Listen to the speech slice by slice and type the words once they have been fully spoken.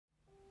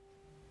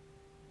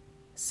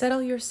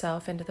Settle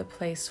yourself into the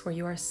place where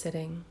you are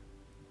sitting.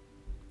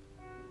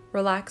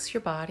 Relax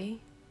your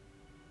body.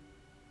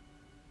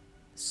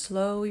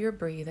 Slow your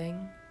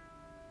breathing.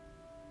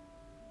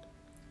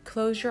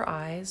 Close your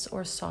eyes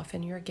or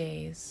soften your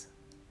gaze.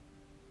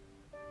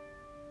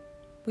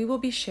 We will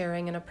be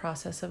sharing in a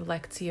process of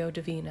Lectio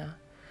Divina,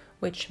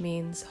 which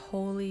means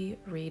holy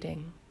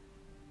reading.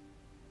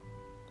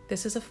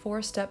 This is a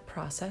 4-step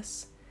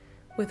process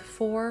with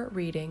 4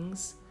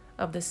 readings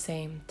of the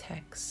same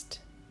text.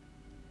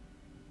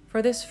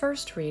 For this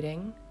first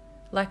reading,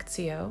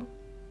 Lectio,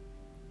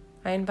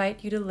 I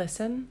invite you to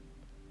listen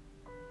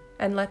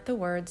and let the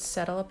words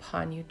settle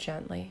upon you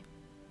gently.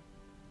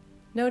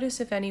 Notice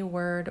if any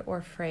word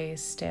or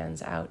phrase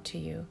stands out to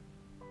you.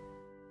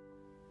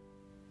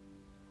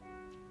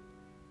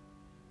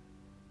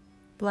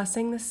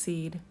 Blessing the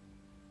Seed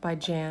by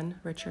Jan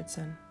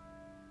Richardson.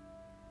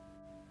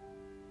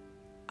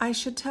 I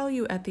should tell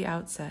you at the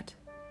outset,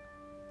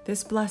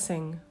 this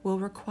blessing will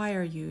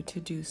require you to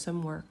do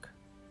some work.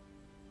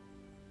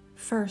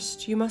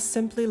 First, you must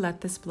simply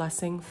let this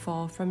blessing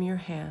fall from your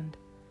hand,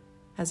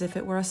 as if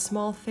it were a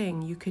small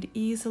thing you could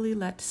easily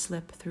let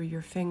slip through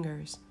your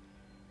fingers,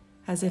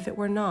 as if it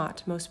were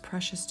not most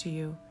precious to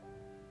you,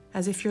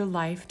 as if your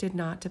life did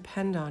not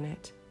depend on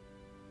it.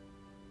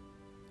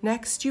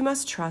 Next, you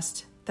must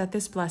trust that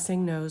this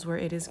blessing knows where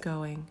it is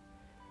going,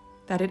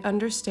 that it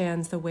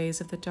understands the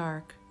ways of the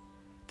dark,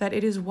 that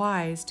it is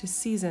wise to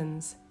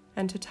seasons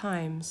and to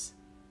times.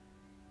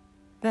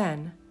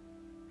 Then,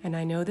 and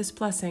I know this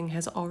blessing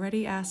has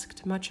already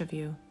asked much of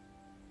you,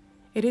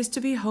 it is to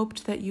be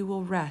hoped that you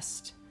will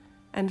rest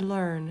and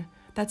learn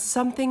that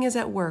something is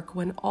at work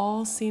when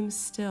all seems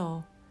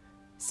still,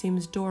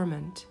 seems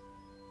dormant,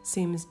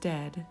 seems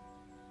dead.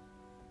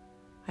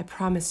 I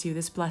promise you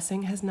this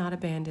blessing has not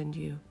abandoned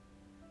you.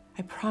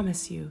 I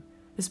promise you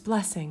this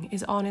blessing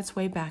is on its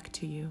way back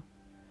to you.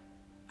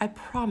 I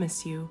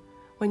promise you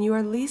when you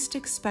are least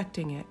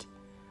expecting it,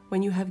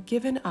 when you have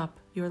given up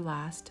your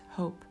last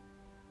hope,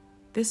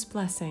 this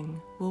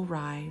blessing will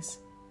rise,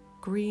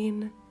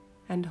 green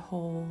and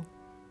whole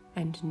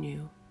and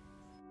new.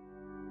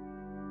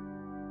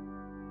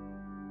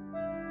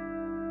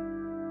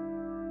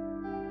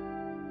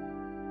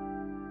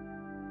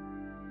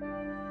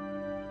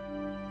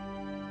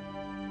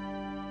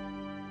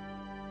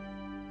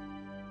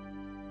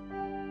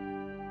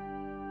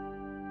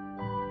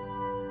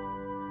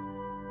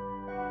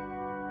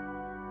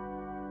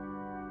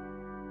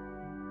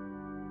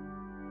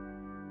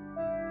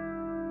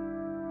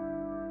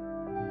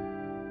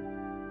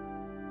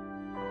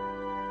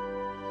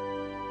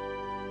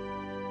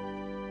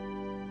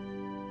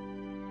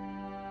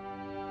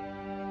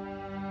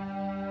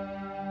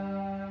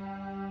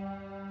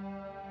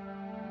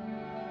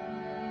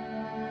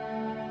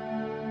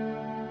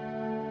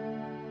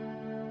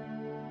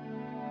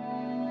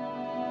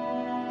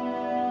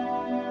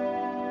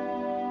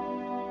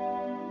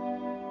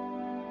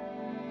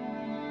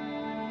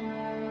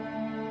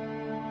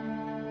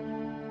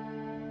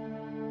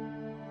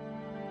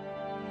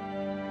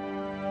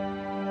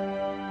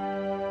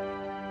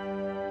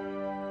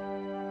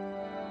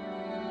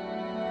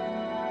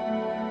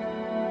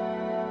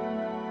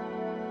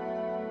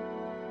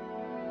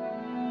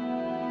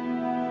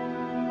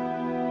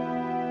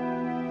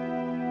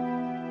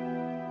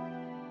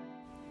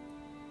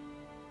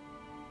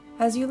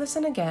 As you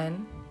listen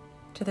again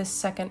to this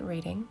second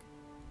reading,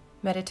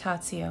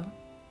 Meditatio,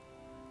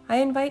 I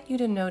invite you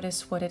to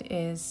notice what it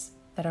is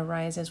that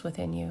arises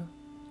within you.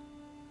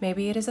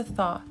 Maybe it is a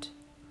thought,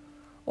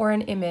 or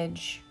an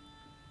image,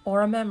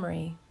 or a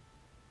memory.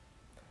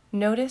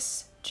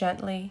 Notice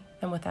gently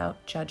and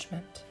without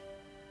judgment.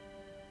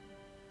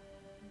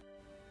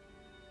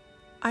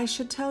 I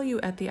should tell you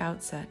at the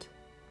outset,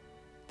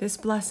 this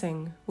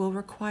blessing will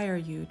require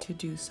you to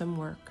do some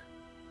work.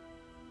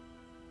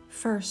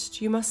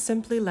 First, you must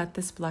simply let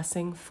this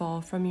blessing fall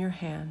from your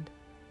hand,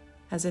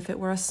 as if it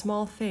were a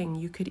small thing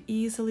you could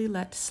easily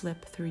let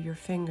slip through your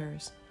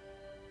fingers,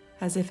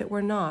 as if it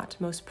were not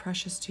most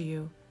precious to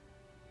you,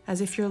 as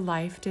if your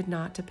life did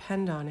not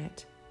depend on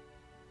it.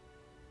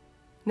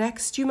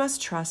 Next, you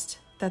must trust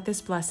that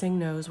this blessing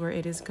knows where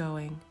it is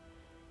going,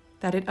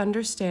 that it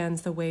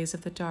understands the ways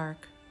of the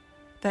dark,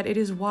 that it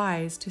is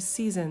wise to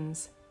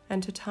seasons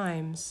and to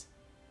times.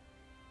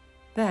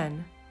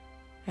 Then,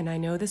 and I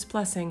know this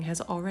blessing has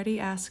already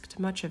asked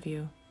much of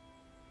you,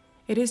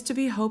 it is to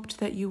be hoped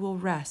that you will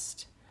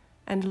rest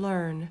and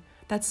learn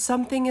that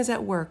something is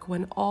at work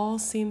when all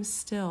seems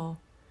still,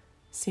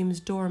 seems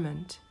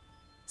dormant,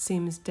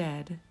 seems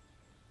dead.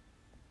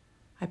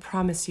 I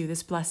promise you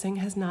this blessing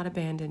has not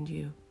abandoned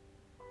you.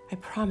 I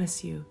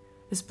promise you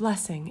this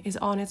blessing is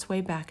on its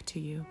way back to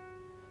you.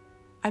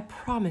 I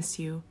promise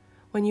you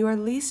when you are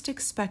least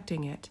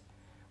expecting it,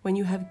 when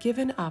you have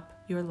given up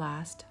your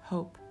last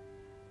hope,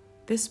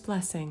 this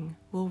blessing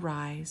will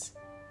rise,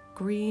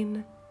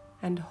 green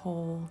and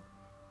whole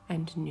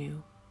and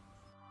new.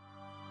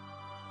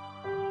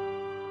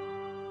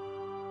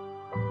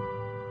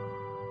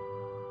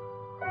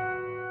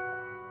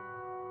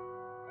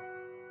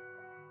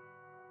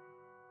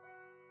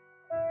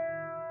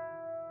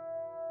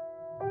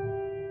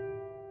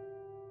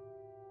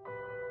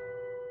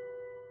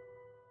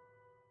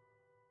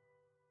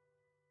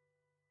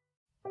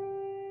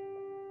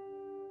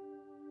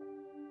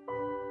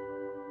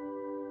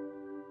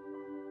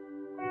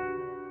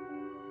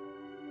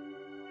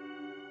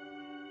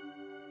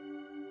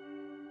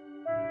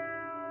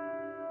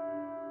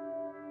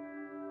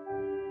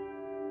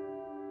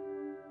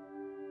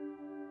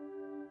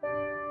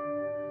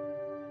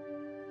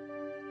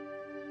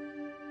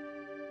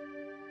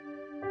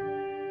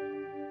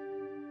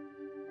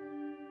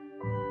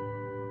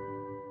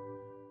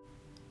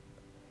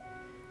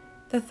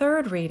 The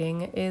third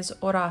reading is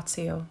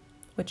oratio,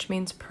 which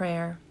means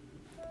prayer.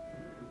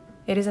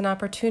 It is an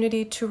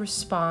opportunity to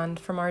respond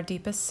from our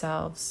deepest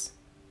selves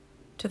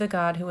to the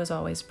God who is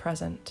always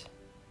present.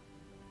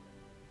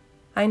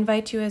 I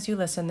invite you as you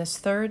listen this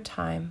third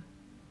time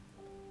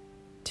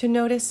to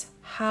notice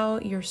how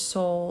your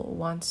soul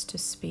wants to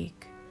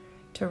speak,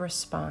 to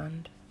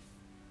respond.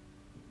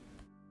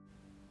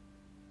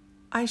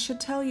 I should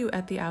tell you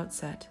at the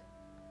outset,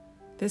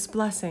 this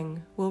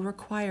blessing will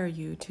require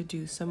you to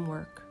do some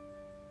work.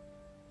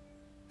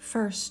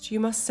 First, you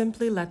must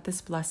simply let this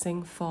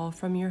blessing fall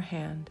from your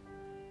hand,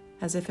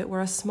 as if it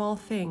were a small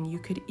thing you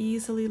could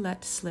easily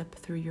let slip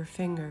through your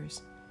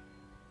fingers,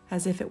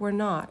 as if it were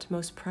not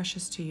most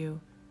precious to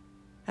you,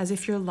 as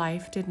if your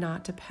life did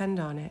not depend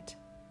on it.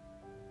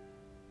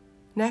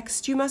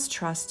 Next, you must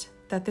trust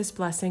that this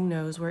blessing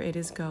knows where it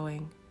is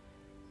going,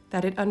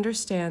 that it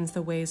understands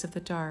the ways of the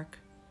dark,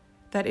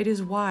 that it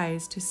is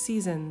wise to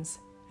seasons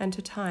and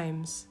to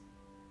times.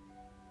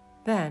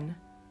 Then,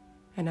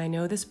 and I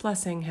know this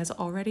blessing has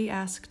already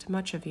asked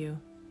much of you,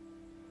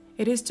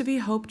 it is to be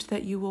hoped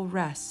that you will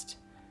rest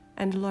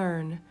and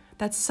learn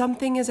that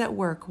something is at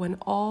work when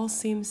all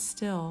seems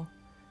still,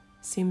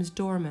 seems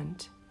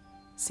dormant,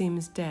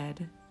 seems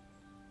dead.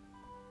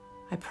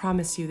 I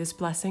promise you this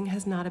blessing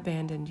has not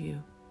abandoned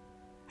you.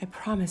 I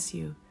promise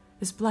you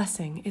this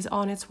blessing is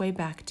on its way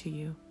back to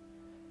you.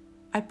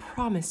 I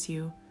promise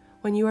you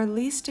when you are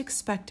least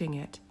expecting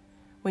it,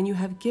 when you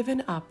have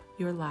given up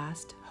your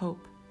last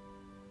hope,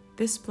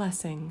 this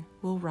blessing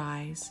will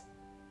rise,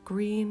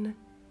 green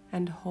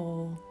and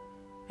whole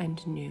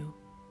and new.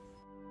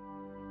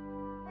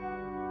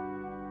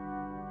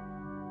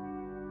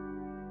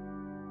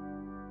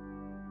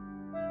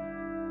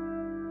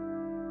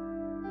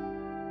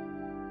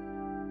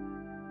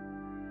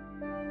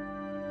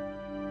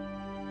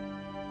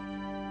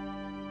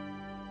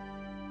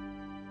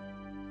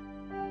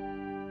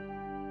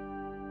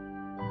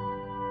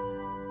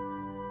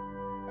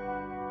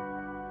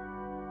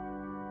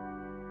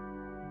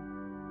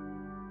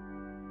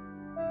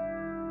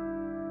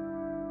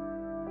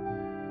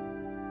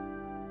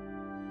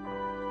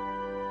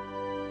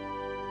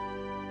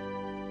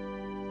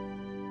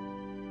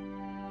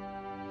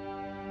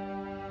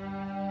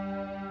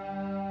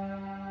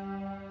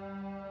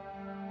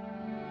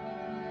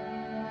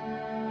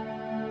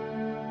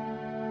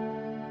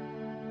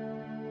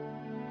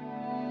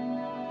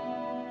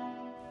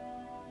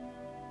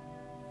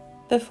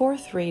 The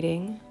fourth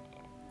reading,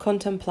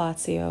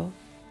 contemplatio,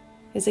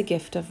 is a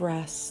gift of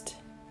rest.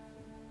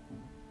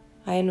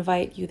 I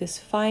invite you this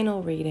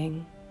final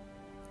reading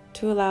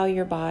to allow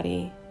your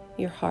body,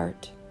 your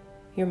heart,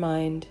 your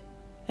mind,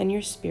 and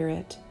your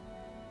spirit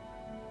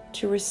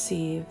to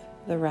receive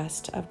the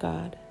rest of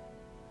God.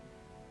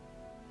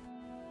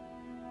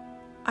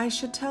 I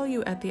should tell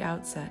you at the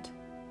outset,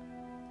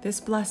 this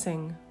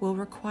blessing will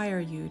require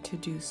you to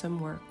do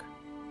some work.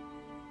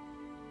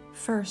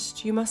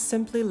 First, you must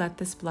simply let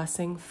this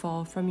blessing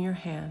fall from your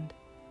hand,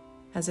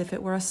 as if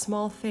it were a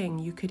small thing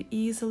you could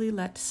easily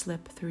let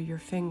slip through your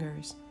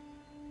fingers,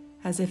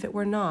 as if it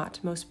were not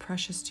most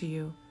precious to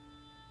you,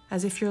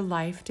 as if your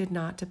life did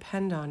not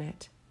depend on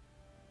it.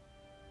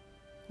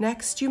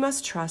 Next, you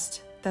must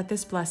trust that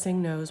this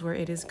blessing knows where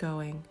it is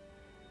going,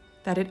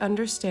 that it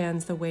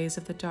understands the ways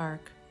of the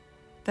dark,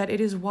 that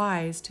it is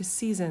wise to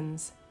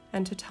seasons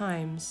and to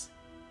times.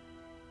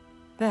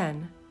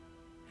 Then,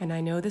 and I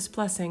know this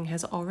blessing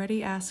has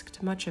already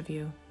asked much of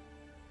you,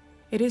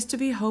 it is to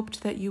be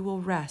hoped that you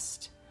will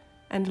rest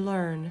and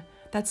learn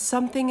that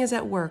something is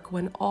at work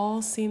when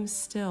all seems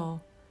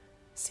still,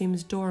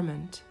 seems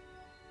dormant,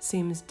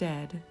 seems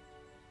dead.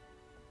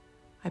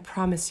 I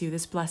promise you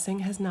this blessing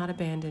has not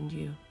abandoned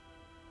you.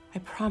 I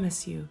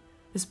promise you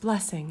this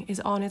blessing is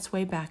on its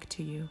way back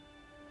to you.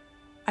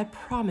 I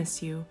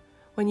promise you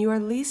when you are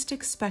least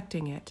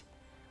expecting it,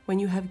 when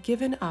you have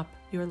given up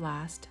your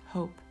last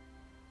hope,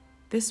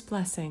 this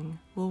blessing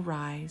will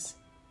rise,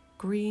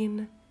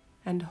 green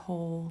and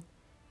whole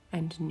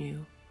and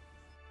new.